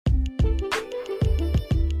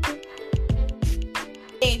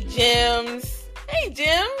Hey, Gems. Hey,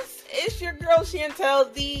 Gems. It's your girl,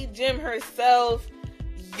 Chantel, the Gem herself.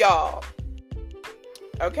 Y'all.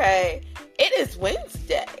 Okay. It is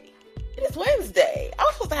Wednesday. I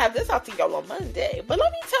was supposed to have this out to y'all on Monday. But let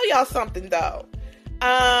me tell y'all something, though.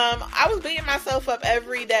 I was beating myself up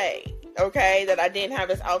every day, okay, that I didn't have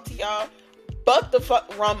this out to y'all. But the fuck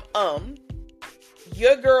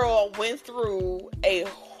your girl went through a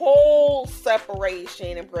whole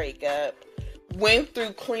separation and breakup, went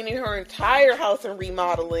through cleaning her entire house and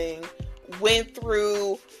remodeling, went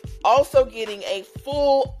through also getting a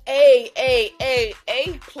full A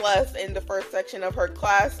plus in the first section of her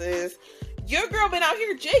classes. Your girl been out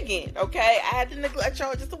here jigging, okay? I had to neglect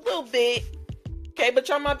y'all just a little bit, okay? But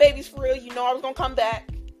y'all my babies for real. You know I was gonna come back.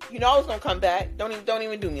 Don't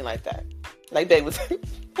even do me like that. Like they was.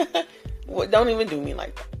 Don't even do me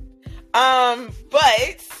like that.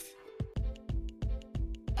 But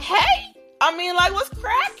hey, I mean, like, what's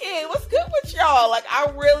cracking? What's good with y'all? Like, I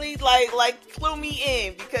really like clue me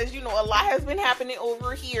in because you know a lot has been happening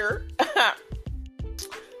over here.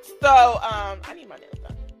 So I need my nails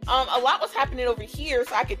done. A lot was happening over here,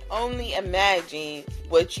 so I could only imagine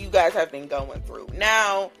what you guys have been going through.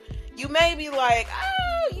 Now, you may be like,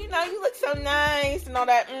 oh, you know, you look so nice and all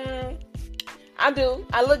that. I do.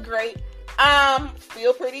 I look great.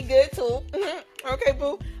 Feel pretty good too. Okay,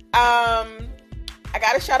 boo. I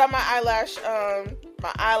gotta shout out my eyelash.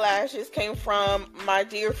 My eyelashes came from my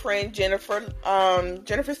dear friend Jennifer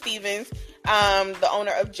Stevens, the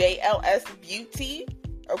owner of JLS Beauty.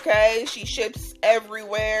 Okay, she ships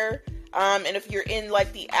everywhere. And if you're in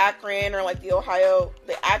like the Akron or like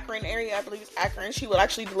the Akron area, I believe it's Akron, she will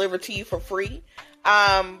actually deliver to you for free.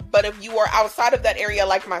 But if you are outside of that area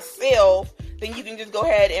like myself, then you can just go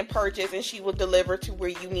ahead and purchase and she will deliver to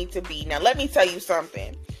where you need to be. Now, let me tell you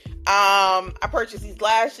something. I purchased these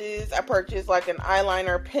lashes. I purchased like an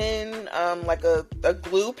eyeliner pen, like a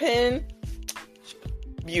glue pen.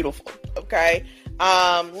 Beautiful. Okay.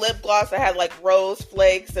 Lip gloss. I had like rose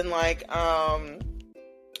flakes and like,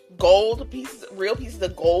 real pieces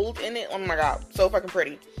of gold in it. Oh my God. So fucking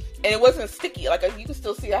pretty. And it wasn't sticky. Like you can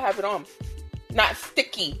still see I have it on. Not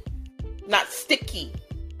sticky.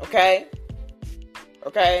 Okay.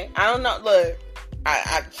 I don't know. Look,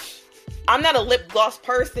 I'm not a lip gloss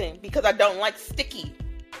person because I don't like sticky.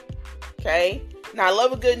 Okay. Now I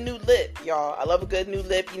love a good new lip, y'all. I love a good new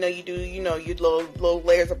lip. You know, you do, you know, your little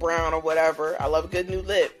layers of brown or whatever. I love a good new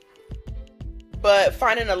lip. But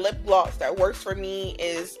finding a lip gloss that works for me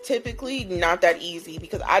is typically not that easy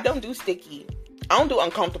because I don't do sticky. I don't do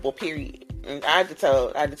uncomfortable, period. And I had to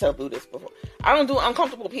tell Boo this before. I don't do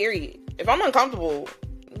uncomfortable, period. If I'm uncomfortable,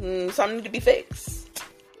 something need to be fixed.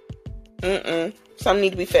 Something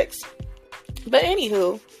need to be fixed. But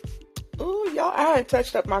anywho, ooh, y'all, I had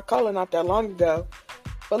touched up my color not that long ago.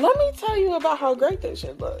 But let me tell you about how great this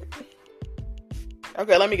shit look.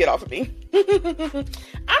 Okay, let me get off of me.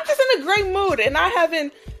 I'm just in a great mood, and I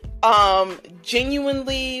haven't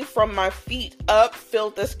genuinely from my feet up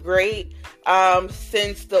felt this great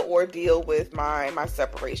since the ordeal with my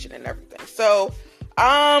separation and everything. So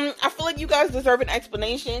I feel like you guys deserve an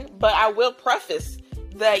explanation, but I will preface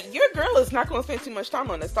that your girl is not going to spend too much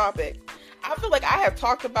time on this topic. I feel like I have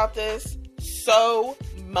talked about this so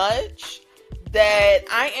much that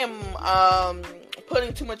I am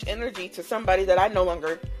putting too much energy to somebody that I no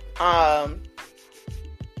longer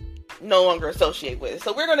associate with.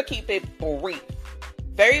 So we're going to keep it brief.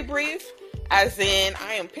 Very brief, as in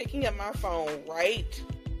I am picking up my phone right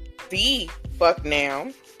the fuck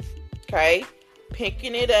now. Okay?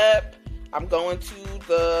 Picking it up. I'm going to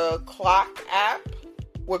the clock app.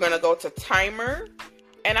 We're going to go to timer.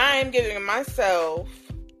 And I am giving myself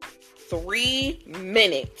 3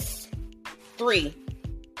 minutes. 3.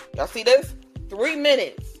 Y'all see this? 3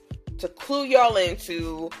 minutes to clue y'all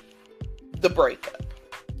into the breakup.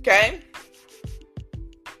 Okay?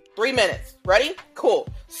 3 minutes. Ready? Cool.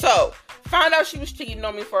 So, found out she was cheating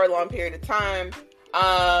on me for a long period of time.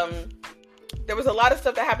 There was a lot of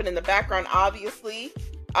stuff that happened in the background, obviously.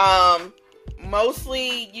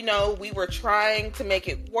 Mostly, you know, we were trying to make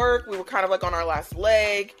it work. We were kind of like on our last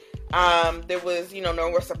leg. There was, you know,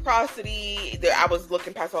 no reciprocity. I was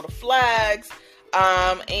looking past all the flags.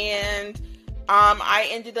 And I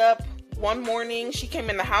ended up one morning, she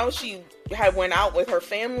came in the house. She had went out with her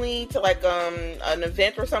family to like an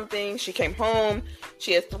event or something. She came home.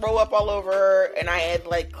 She had throw up all over her, and I had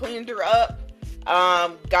like cleaned her up.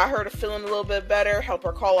 Got her to feeling a little bit better, helped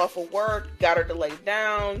her call off of work, got her to lay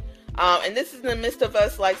down. And this is in the midst of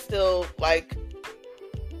us like still like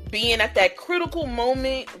being at that critical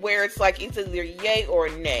moment where it's like it's either yay or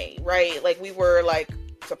nay, right? Like we were like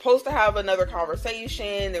supposed to have another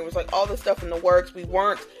conversation. There was like all this stuff in the works. We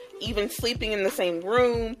weren't even sleeping in the same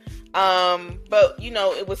room. But you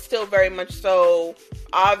know, it was still very much so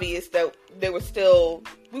obvious that we were still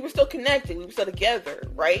connected. We were still together,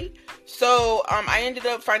 right? So I ended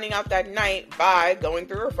up finding out that night by going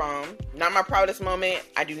through her phone. Not my proudest moment.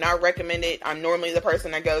 I do not recommend it. I'm normally the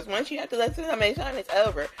person that goes, once you have to let somebody shine, it's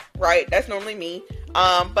over, right? That's normally me.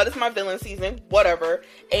 But it's my villain season, whatever.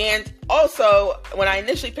 And also, when I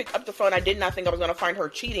initially picked up the phone, I did not think I was going to find her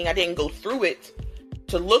cheating. I didn't go through it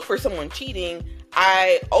to look for someone cheating.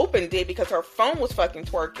 I opened it because her phone was fucking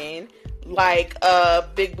twerking like a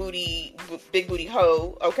big booty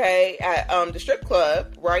hoe, okay, at the strip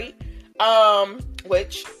club, right?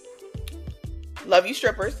 Which, love you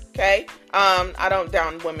strippers, okay? I don't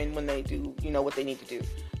down women when they do, you know, what they need to do.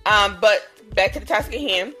 But back to the task at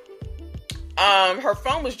hand. Her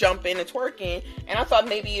phone was jumping and twerking, and I thought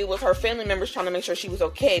maybe it was her family members trying to make sure she was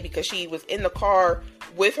okay because she was in the car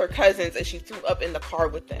with her cousins and she threw up in the car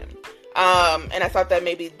with them. And I thought that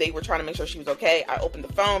maybe they were trying to make sure she was okay. I opened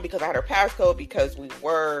the phone because I had her passcode because we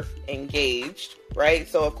were engaged, right?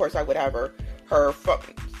 So of course I would have her phone,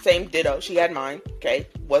 same ditto. She had mine, okay?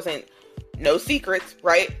 Wasn't no secrets,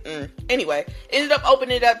 right? Anyway, ended up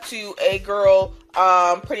opening it up to a girl,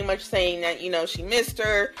 pretty much saying that, you know, she missed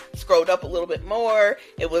her. Scrolled up a little bit more.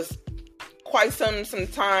 It was quite some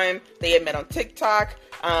time. They had met on TikTok.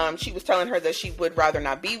 She was telling her that she would rather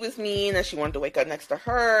not be with me and that she wanted to wake up next to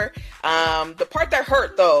her. The part that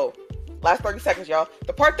hurt, though, last 30 seconds, y'all.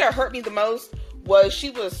 The part that hurt me the most was she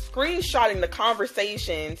was screenshotting the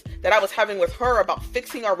conversations that I was having with her about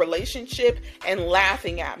fixing our relationship and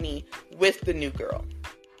laughing at me with the new girl.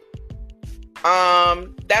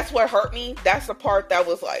 That's what hurt me. That's the part that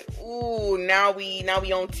was like, ooh, now we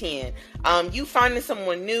on 10. You finding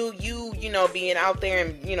someone new, you know, being out there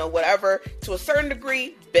and, you know, whatever, to a certain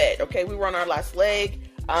degree, bet, okay, we were on our last leg,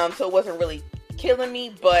 so it wasn't really killing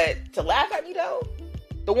me, but to laugh at me, though,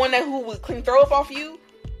 the one who would clean throw up off you,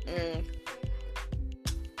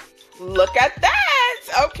 look at that,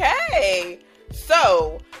 okay,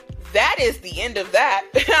 so that is the end of that.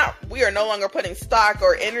 We are no longer putting stock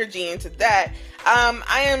or energy into that.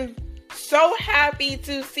 I am so happy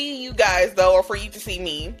to see you guys, though, or for you to see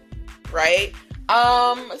me, right?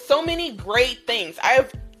 So many great things. I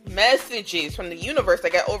have messages from the universe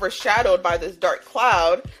that got overshadowed by this dark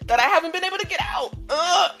cloud that I haven't been able to get out.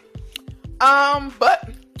 But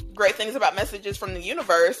great things about messages from the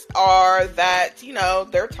universe are that, you know,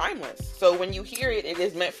 they're timeless. So when you hear it, it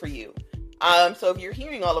is meant for you. So if you're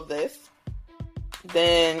hearing all of this,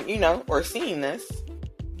 then, you know, or seeing this,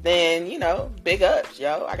 then, you know, big ups,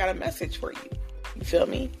 yo. I got a message for you. You feel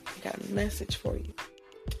me? I got a message for you.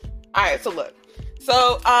 All right, so look.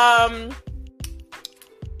 So,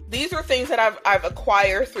 these are things that I've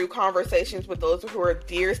acquired through conversations with those who are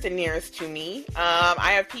dearest and nearest to me.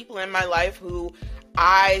 I have people in my life who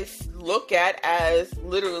I look at as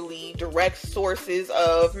literally direct sources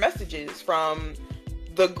of messages from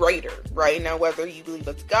the greater, right? Now, whether you believe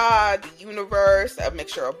it's God, the universe, a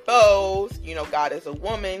mixture of both, you know, God is a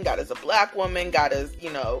woman, God is a black woman, God is,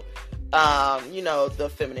 you know,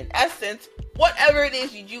 the feminine essence, whatever it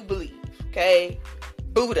is you believe, okay?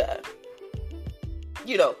 Buddha,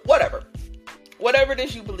 you know, whatever it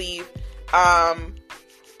is you believe. I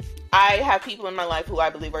have people in my life who I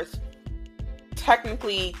believe are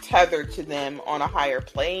technically tethered to them on a higher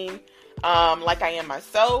plane, like I am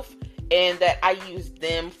myself. And that I use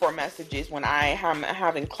them for messages when I am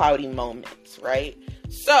having cloudy moments, right?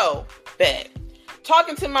 So, bet.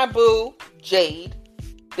 Talking to my boo, Jade.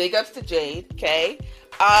 Big ups to Jade, okay?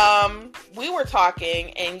 We were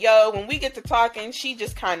talking, and yo, when we get to talking, she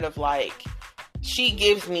just kind of like, she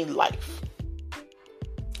gives me life.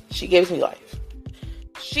 She gives me life.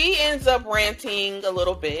 She ends up ranting a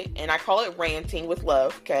little bit, and I call it ranting with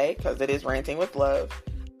love, okay? Because it is ranting with love.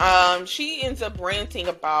 She ends up ranting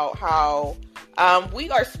about how we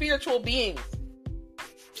are spiritual beings.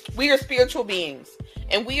 We are spiritual beings.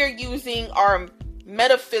 And we are using our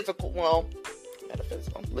metaphysical,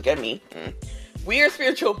 look at me. We are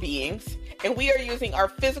spiritual beings. And we are using our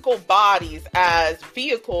physical bodies as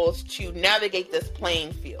vehicles to navigate this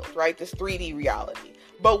playing field, right? This 3D reality.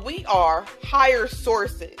 But we are higher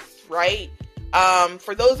sources, right?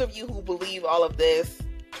 For those of you who believe all of this,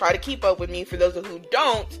 try to keep up with me. For those of you who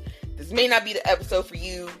don't, this may not be the episode for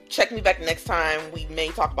you. Check me back next time. We may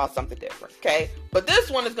talk about something different, okay? But this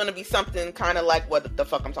one is going to be something kind of like what the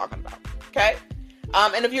fuck I'm talking about, okay?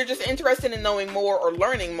 And if you're just interested in knowing more or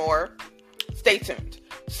learning more, stay tuned.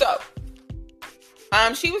 So,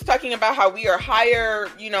 she was talking about how we are higher,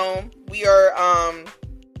 you know, we are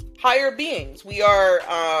higher beings. We are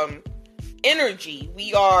energy.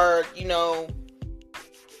 We are,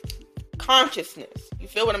 consciousness. You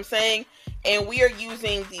feel what I'm saying? And we are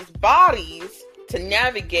using these bodies to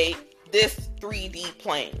navigate this 3D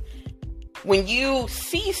plane. When you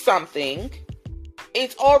see something,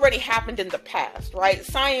 it's already happened in the past, right?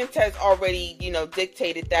 Science has already,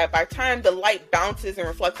 dictated that by the time the light bounces and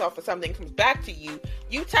reflects off of something and comes back to you,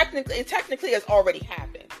 it technically has already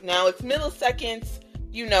happened. Now it's milliseconds,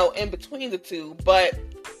 in between the two, but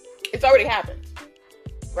it's already happened,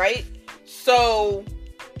 right? So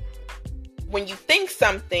when you think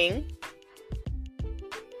something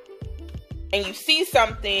and you see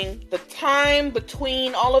something, the time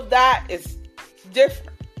between all of that is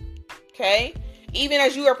different, okay? Even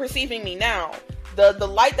as you are perceiving me now, the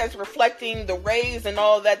light that's reflecting, the rays and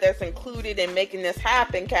all of that's included in making this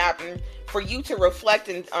happen, Captain, for you to reflect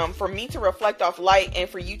and for me to reflect off light and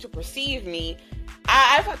for you to perceive me,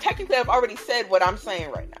 I've already said what I'm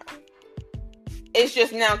saying right now. It's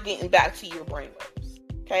just now getting back to your brainwaves,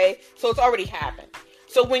 okay? So it's already happened.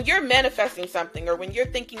 So when you're manifesting something, or when you're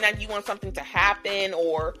thinking that you want something to happen,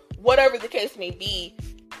 or whatever the case may be,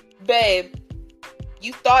 babe,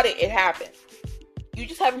 you thought it happened. You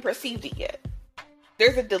just haven't perceived it yet.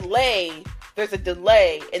 There's a delay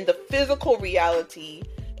in the physical reality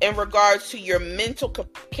in regards to your mental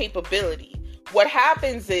capability. What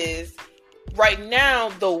happens is, right now,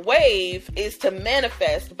 the wave is to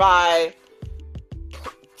manifest by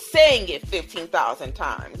saying it 15,000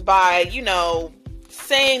 times, by,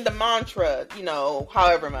 saying the mantra,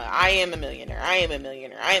 however much. I am a millionaire. I am a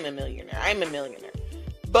millionaire. I am a millionaire. I am a millionaire.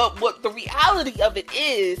 But what the reality of it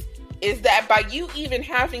is that by you even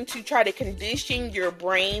having to try to condition your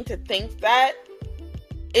brain to think that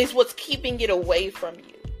is what's keeping it away from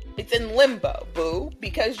you. It's in limbo, boo,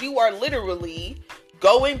 because you are literally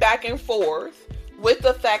going back and forth with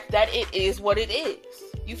the fact that it is what it is.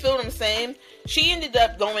 You feel what I'm saying? She ended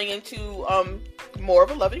up going into more of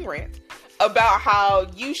a loving rant about how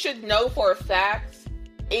you should know for a fact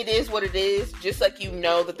it is what it is, just like you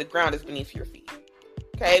know that the ground is beneath your feet.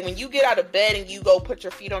 Okay? When you get out of bed and you go put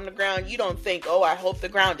your feet on the ground, you don't think, oh, I hope the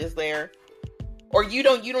ground is there. Or you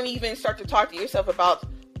don't even start to talk to yourself about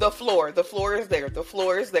the floor. The floor is there. The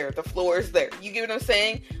floor is there. The floor is there. You get what I'm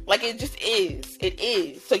saying? Like, it just is. It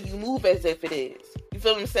is. So you move as if it is. You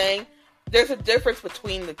feel what I'm saying? There's a difference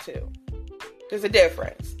between the two. There's a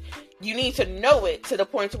difference. You need to know it to the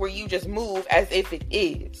point where you just move as if it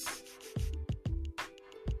is.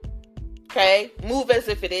 Okay? Move as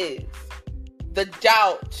if it is. The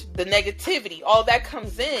doubt, the negativity, all that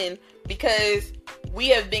comes in because we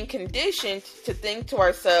have been conditioned to think to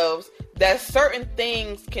ourselves that certain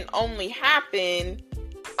things can only happen,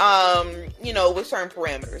 with certain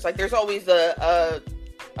parameters. Like, there's always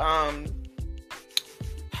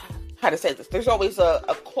how to say this? There's always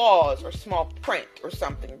a clause or small print or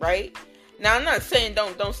something, right? Now, I'm not saying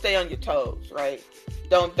don't stay on your toes, right?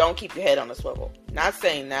 Don't keep your head on a swivel. Not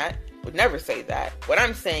saying that. Would never say that. What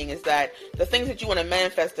I'm saying is that the things that you want to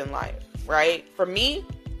manifest in life, right? For me,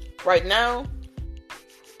 right now,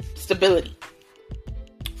 stability,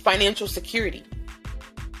 financial security,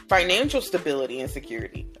 financial stability and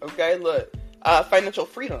security. Okay, look, financial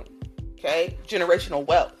freedom. Okay, generational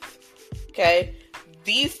wealth. Okay.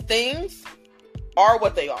 These things are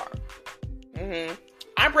what they are.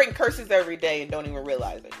 I break curses every day and don't even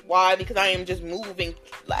realize it. Why? Because I am just moving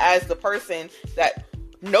as the person that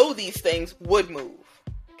know these things would move.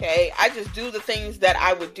 Okay? I just do the things that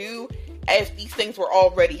I would do if these things were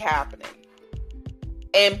already happening.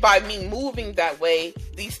 And by me moving that way,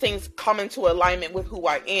 these things come into alignment with who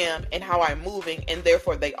I am and how I'm moving, and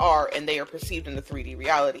therefore they are perceived in the 3D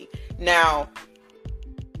reality. Now,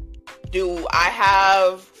 do I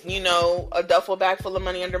have, a duffel bag full of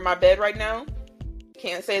money under my bed right now?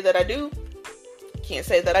 Can't say that I do. Can't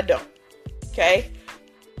say that I don't. Okay?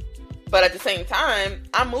 But at the same time,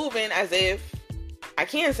 I'm moving as if I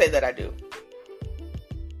can say that I do.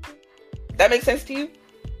 That makes sense to you?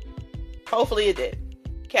 Hopefully it did.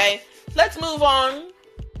 Okay? Let's move on,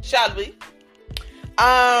 shall we?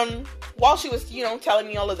 While she was, telling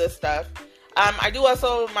me all of this stuff, I do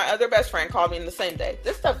also, my other best friend called me in the same day.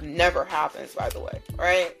 This stuff never happens, by the way,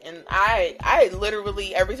 right? And I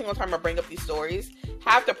literally, every single time I bring up these stories,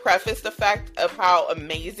 have to preface the fact of how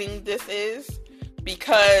amazing this is,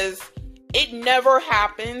 because it never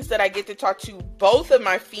happens that I get to talk to both of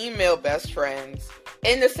my female best friends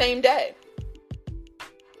in the same day.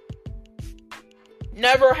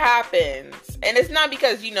 Never happens. And it's not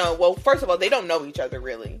because, first of all, they don't know each other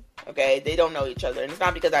really. Okay, they don't know each other. And it's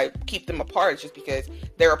not because I keep them apart. It's just because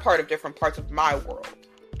they're a part of different parts of my world.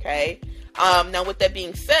 Okay. Now with that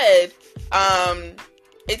being said,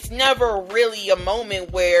 it's never really a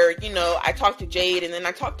moment where, you know, I talk to Jade and then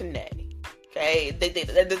I talk to Nay. Okay.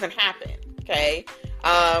 That doesn't happen. Okay.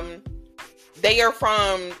 They are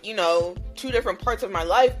from, you know, two different parts of my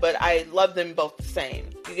life, but I love them both the same.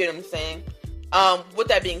 You get what I'm saying? With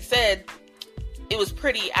that being said, it was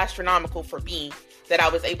pretty astronomical for me that I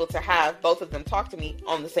was able to have both of them talk to me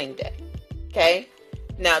on the same day. Okay?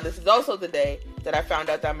 Now, this is also the day that I found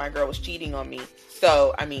out that my girl was cheating on me.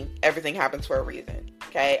 So, I mean, everything happens for a reason.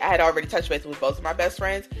 Okay? I had already touched base with both of my best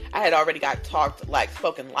friends. I had already got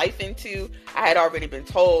spoken life into. I had already been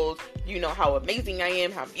told, you know, how amazing I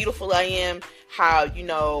am, how beautiful I am, how, you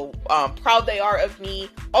know, proud they are of me.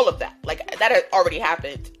 All of that. Like, that had already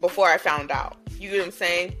happened before I found out. You get what I'm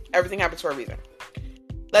saying? Everything happens for a reason.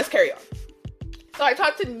 Let's carry on. So I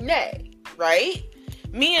talked to Nay, right?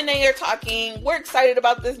 Me and Nay are talking. We're excited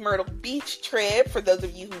about this Myrtle Beach trip. For those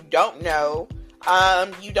of you who don't know,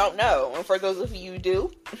 you don't know. And for those of you who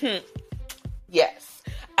do, yes.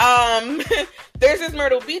 There's this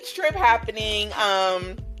Myrtle Beach trip happening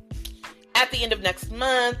at the end of next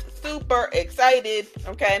month. Super excited,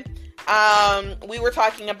 okay? We were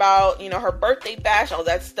talking about, you know, her birthday bash, all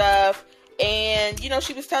that stuff. And, you know,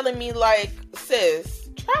 she was telling me, like, sis,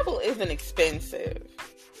 travel isn't expensive.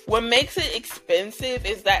 What makes it expensive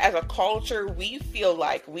is that as a culture, we feel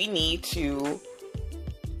like we need to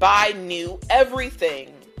buy new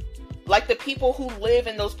everything. Like, the people who live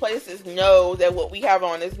in those places know that what we have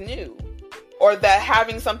on is new. Or that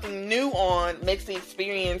having something new on makes the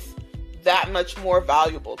experience that much more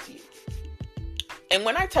valuable to you. And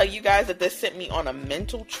when I tell you guys that this sent me on a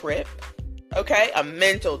mental trip, okay? A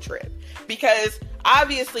mental trip. Because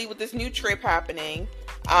obviously with this new trip happening,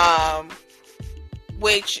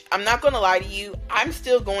 which I'm not going to lie to you, I'm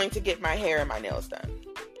still going to get my hair and my nails done.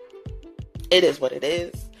 It is what it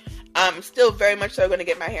is. I'm still very much so going to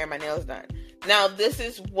get my hair and my nails done. Now, this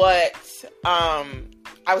is what I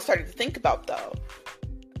was starting to think about, though.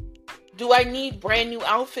 Do I need brand new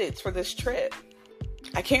outfits for this trip?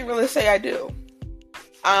 I can't really say I do.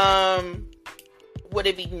 Would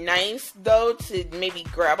it be nice, though, to maybe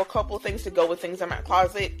grab a couple things to go with things in my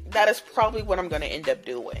closet? That is probably what I'm going to end up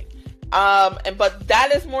doing. But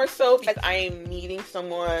that is more so because I am meeting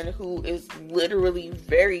someone who is literally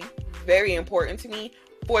very, very important to me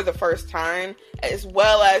for the first time, as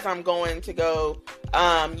well as I'm going to go,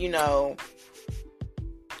 you know,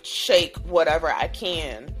 shake whatever I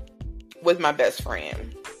can with my best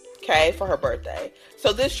friend, okay, for her birthday.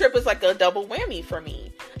 So this trip is like a double whammy for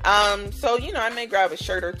me. So, you know, I may grab a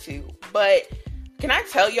shirt or two, but can I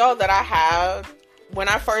tell y'all that when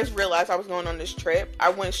I first realized I was going on this trip, I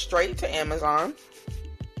went straight to Amazon.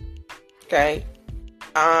 Okay.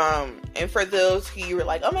 And for those who were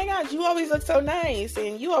like, oh my God, you always look so nice.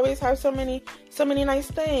 And you always have so many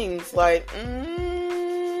nice things. Like,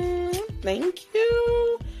 thank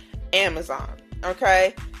you. Amazon.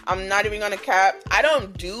 Okay. I'm not even going to cap. I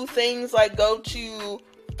don't do things like go to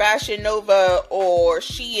Fashion Nova or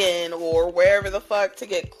Shein or wherever the fuck to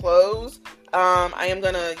get clothes. I am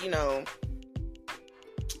going to, you know,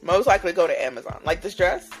 most likely go to Amazon. Like this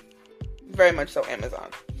dress, very much so Amazon.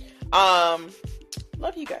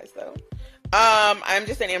 Love you guys though. I'm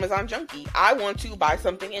just an Amazon junkie. I want to buy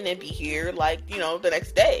something and then be here like, you know, the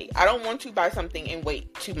next day. I don't want to buy something and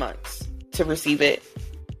wait 2 months to receive it.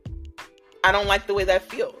 I don't like the way that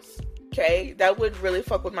feels. Okay? That would really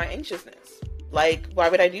fuck with my anxiousness. Like, why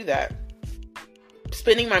would I do that?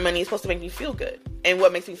 Spending my money is supposed to make me feel good. And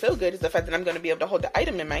what makes me feel good is the fact that I'm going to be able to hold the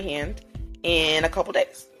item in my hand in a couple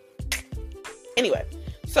days. Anyway,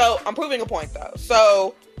 so I'm proving a point though.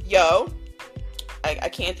 So, I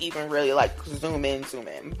can't even really like zoom in.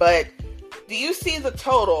 But do you see the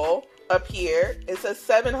total up here? It says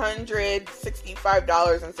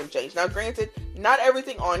 $765 and some change. Now, granted, not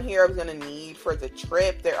everything on here I was going to need for the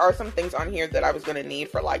trip. There are some things on here that I was going to need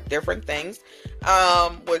for like different things.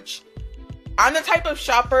 Which I'm the type of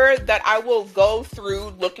shopper that I will go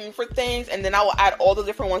through looking for things and then I will add all the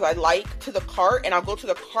different ones I like to the cart, and I'll go to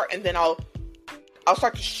the cart and then I'll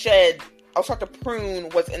start to prune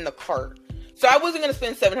what's in the cart. So I wasn't going to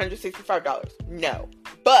spend $765. No.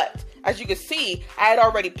 But as you can see, I had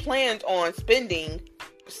already planned on spending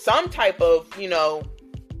some type of, you know,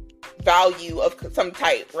 value of some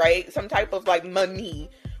type, right? Some type of like money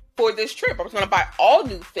for this trip. I was going to buy all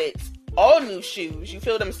new fits, all new shoes. You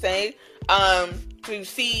feel what I'm saying? To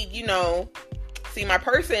see, you know, see my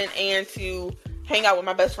person and to hang out with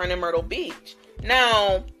my best friend in Myrtle Beach.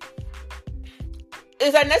 Now,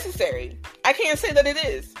 is that necessary? I can't say that it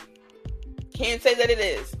is.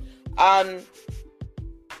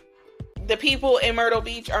 the people in Myrtle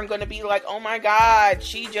Beach aren't going to be like, oh my God,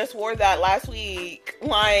 she just wore that last week.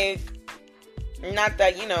 Like, not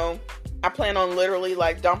that, you know, I plan on literally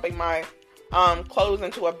like dumping my clothes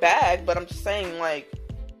into a bag, but I'm just saying, like,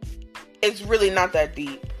 it's really not that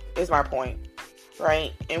deep, is my point,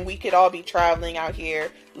 right? And we could all be traveling out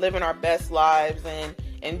here, living our best lives and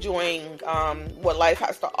enjoying what life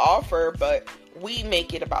has to offer, but we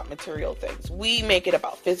make it about material things. We make it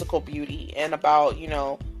about physical beauty and about, you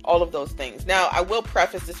know, all of those things. Now, I will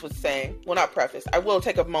preface this with saying, well, not preface, I will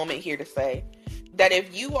take a moment here to say that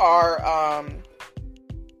if you are,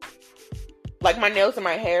 like my nails and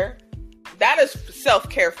my hair, that is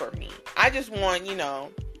self-care for me. I just want, you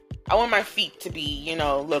know, I want my feet to be, you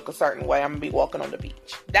know, look a certain way. I'm going to be walking on the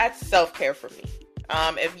beach. That's self-care for me.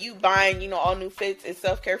 If you buying, you know, all new fits is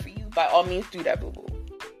self-care for you, by all means do that, boo-boo.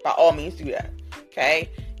 By all means do that. Okay?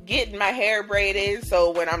 Getting my hair braided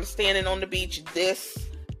so when I'm standing on the beach, this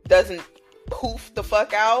doesn't poof the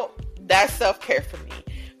fuck out. That's self-care for me.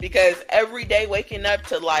 Because every day waking up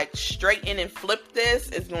to like straighten and flip this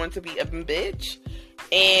is going to be a bitch.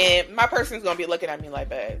 And my person's going to be looking at me like,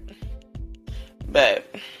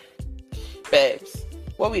 babes,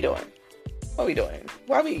 what we doing? What we doing?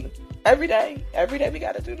 Why we, every day we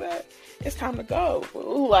got to do that? It's time to go.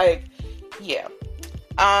 Ooh, like, yeah.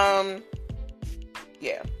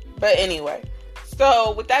 Yeah. But anyway,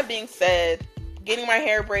 so with that being said, getting my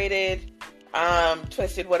hair braided,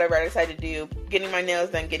 twisted, whatever I decide to do, getting my nails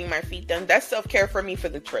done, getting my feet done, that's self-care for me for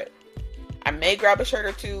the trip. I may grab a shirt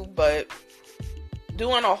or two, but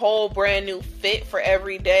doing a whole brand new fit for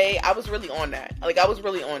every day, I was really on that.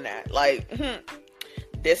 Like,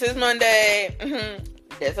 this is Monday,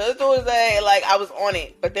 this is Tuesday, like, I was on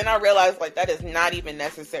it. But then I realized, like, that is not even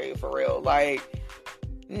necessary for real. Like,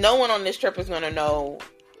 no one on this trip is going to know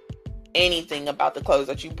anything about the clothes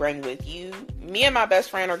that you bring with you. Me and my best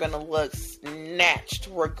friend are going to look snatched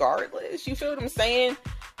regardless. You feel what I'm saying?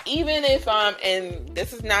 Even if, and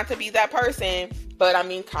this is not to be that person, but I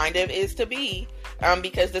mean, kind of is to be,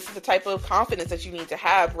 because this is the type of confidence that you need to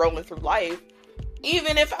have rolling through life.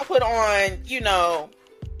 Even if I put on, you know,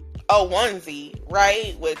 a onesie,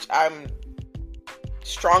 right? Which I'm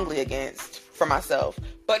strongly against for myself.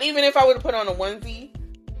 But even if I would have put on a onesie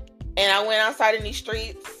and I went outside in these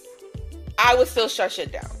streets, I would still shut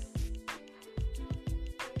shit down.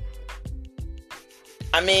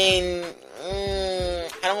 I mean, I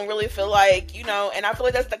don't really feel like, you know, and I feel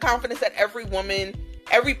like that's the confidence that every woman,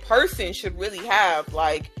 every person should really have.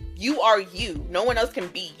 Like, you are you. No one else can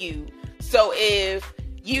be you. So if,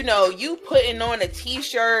 you know, you putting on a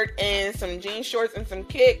t-shirt and some jean shorts and some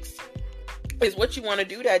kicks is what you want to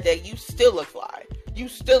do that day, you still look fly. You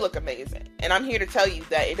still look amazing. And I'm here to tell you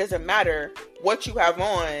that it doesn't matter what you have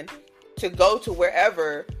on to go to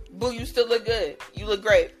wherever. Boo, you still look good. You look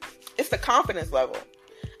great. It's the confidence level.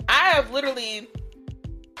 I have literally,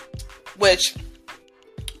 which,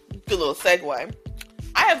 good little segue,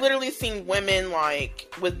 I have literally seen women,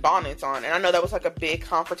 like, with bonnets on. And I know that was, like, a big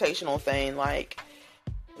confrontational thing. Like,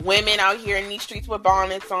 women out here in these streets with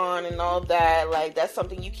bonnets on and all that. Like, that's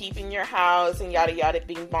something you keep in your house and yada yada,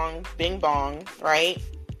 bing bong, right?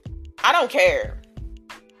 I don't care.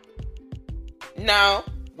 Now,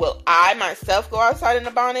 will I myself go outside in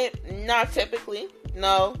a bonnet? Not typically.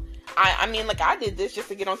 No. I mean, like, I did this just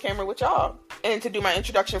to get on camera with y'all and to do my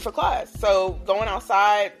introduction for class. So going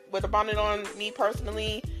outside with a bonnet on, me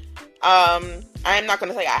personally, I am not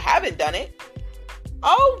going to say I haven't done it.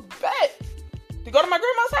 Oh, bet. To go to my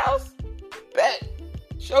grandma's house? Bet.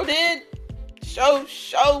 Show did.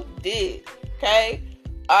 Show did. Okay?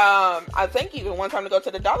 I think even one time to go to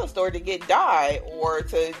the dollar store to get dye, or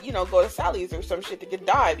to, you know, go to Sally's or some shit to get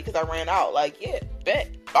dye because I ran out. Like, yeah,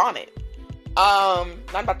 bet. Bonnet. I'm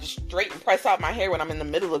about to straighten press out my hair when I'm in the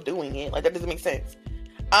middle of doing it. Like, that doesn't make sense.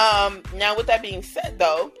 Now with that being said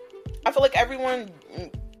though, I feel like everyone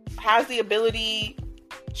has the ability,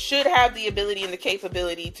 should have the ability and the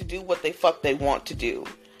capability to do what they fuck they want to do.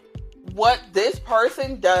 What this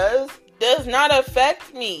person does not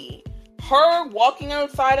affect me. Her walking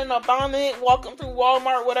outside in a bonnet, walking through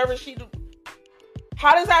Walmart, whatever she do,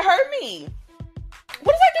 how does that hurt me?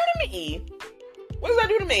 What does that do to me? What does that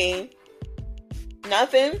do to me?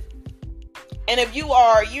 Nothing. And if you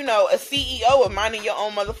are, you know, a CEO of minding your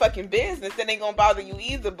own motherfucking business, that ain't gonna bother you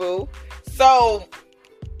either, boo. So,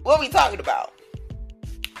 what are we talking about?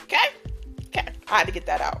 Okay? I had to get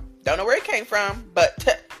that out. Don't know where it came from, but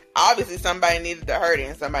obviously somebody needed to hurt it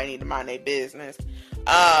and somebody needed to mind their business.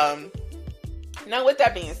 Now, with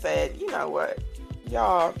that being said, you know what?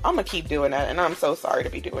 Y'all, I'm gonna keep doing that, and I'm so sorry to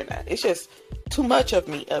be doing that. It's just too much of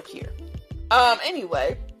me up here.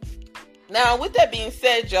 Anyway, Now, with that being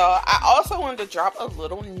said, y'all, I also wanted to drop a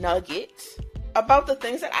little nugget about the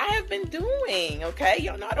things that I have been doing, okay?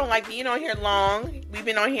 Y'all know I don't like being on here long. We've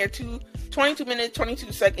been on here 22 minutes,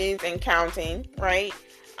 22 seconds and counting, right?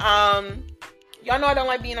 Y'all know I don't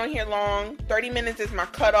like being on here long. 30 minutes is my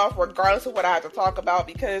cutoff, regardless of what I have to talk about,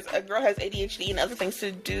 because a girl has ADHD and other things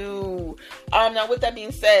to do. Now, with that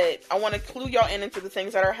being said, I want to clue y'all into the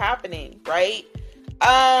things that are happening, right?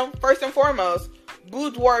 First and foremost,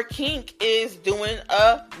 Boudoir Kink is doing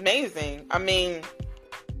amazing. I mean,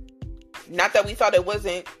 not that we thought it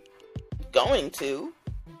wasn't going to,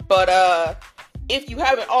 but if you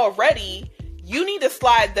haven't already, you need to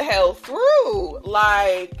slide the hell through.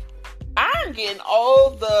 Like, I'm getting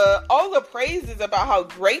all the praises about how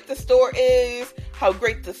great the store is, how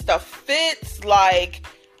great the stuff fits. Like,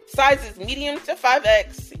 sizes medium to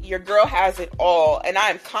 5X, your girl has it all. And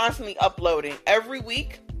I am constantly uploading every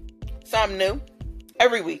week, something new.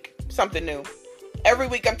 Every week, something new. Every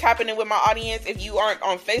week I'm tapping in with my audience. If you aren't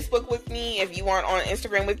on Facebook with me, if you aren't on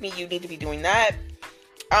Instagram with me, you need to be doing that.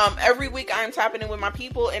 Every week I'm tapping in with my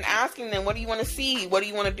people and asking them, what do you want to see? What do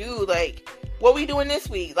you want to do? Like, what are we doing this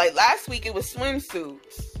week? Like, last week it was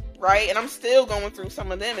swimsuits, right? And I'm still going through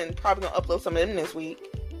some of them and probably going to upload some of them this week.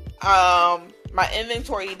 My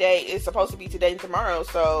inventory day is supposed to be today and tomorrow,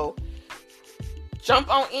 so jump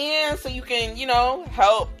on in so you can,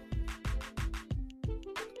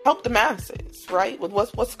 help the masses, right? With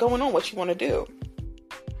what's going on, what you want to do.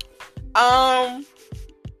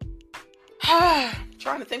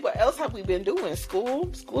 Trying to think, what else have we been doing? School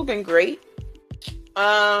been great.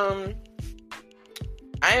 I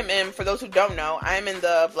am in, for those who don't know, I am in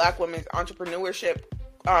the Black Women's Entrepreneurship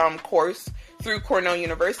course through Cornell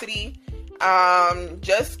University.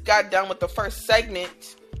 Just got done with the first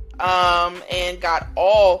segment. And got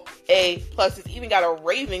all A+. Even got a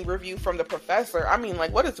raving review from the professor. I mean,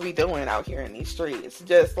 like, what is we doing out here in these streets?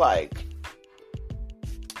 Just like,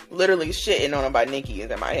 literally shitting on about Nikki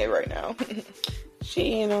is in my head right now.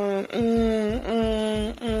 Shitting on,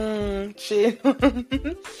 shit.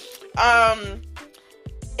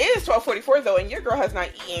 It is 12:44 though, and your girl has not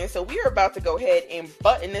eaten, so we are about to go ahead and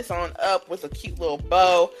button this on up with a cute little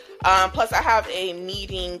bow. Plus, I have a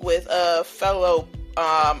meeting with a fellow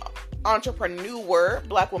entrepreneur,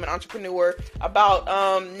 Black woman entrepreneur, about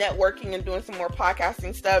networking and doing some more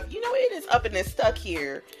podcasting stuff. It is up and it's stuck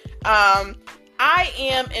here. I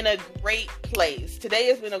am in a great place. Today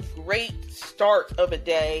has been a great start of a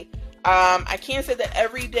day. I can't say that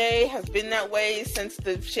every day has been that way since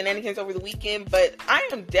the shenanigans over the weekend, but I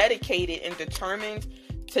am dedicated and determined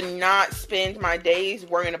to not spend my days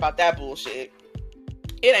worrying about that bullshit.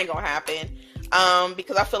 It ain't gonna happen.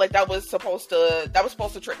 Because I feel like that was supposed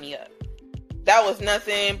to trip me up. That was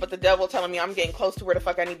nothing but the devil telling me I'm getting close to where the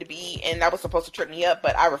fuck I need to be, and that was supposed to trip me up,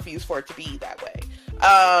 but I refuse for it to be that way.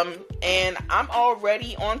 And I'm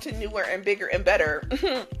already on to newer and bigger and better.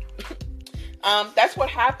 That's what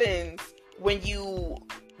happens when you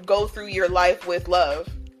go through your life with love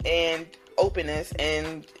and openness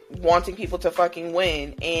and wanting people to fucking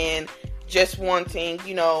win and just wanting,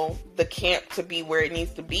 the camp to be where it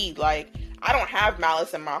needs to be. Like, I don't have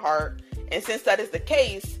malice in my heart. And since that is the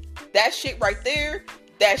case, that shit right there,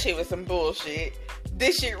 that shit was some bullshit.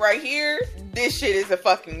 This shit right here, this shit is a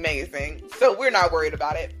fucking amazing. So we're not worried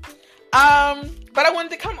about it. But I wanted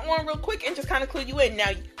to come on real quick and just kind of clue you in. Now,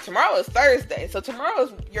 tomorrow is Thursday. So tomorrow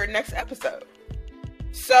is your next episode.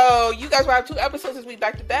 So you guys will have 2 episodes this week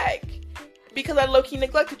back to back. Because I low-key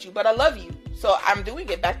neglected you, but I love you. So I'm doing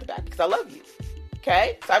it back to back because I love you.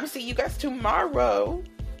 Okay? So I will see you guys tomorrow.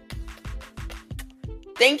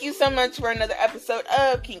 Thank you so much for another episode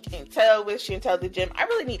of Kink and Tell with Chantel the Gym. I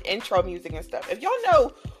really need intro music and stuff. If y'all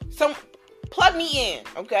know plug me in,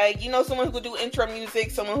 okay? Someone who could do intro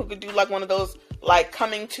music, someone who could do like one of those like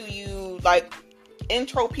coming to you like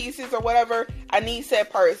intro pieces or whatever. I need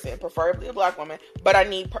said person, preferably a Black woman, but I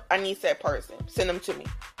need said person. Send them to me.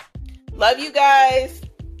 Love you guys.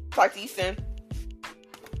 Talk to you soon.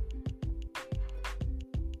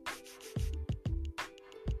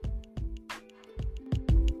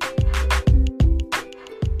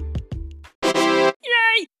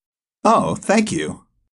 Oh, thank you.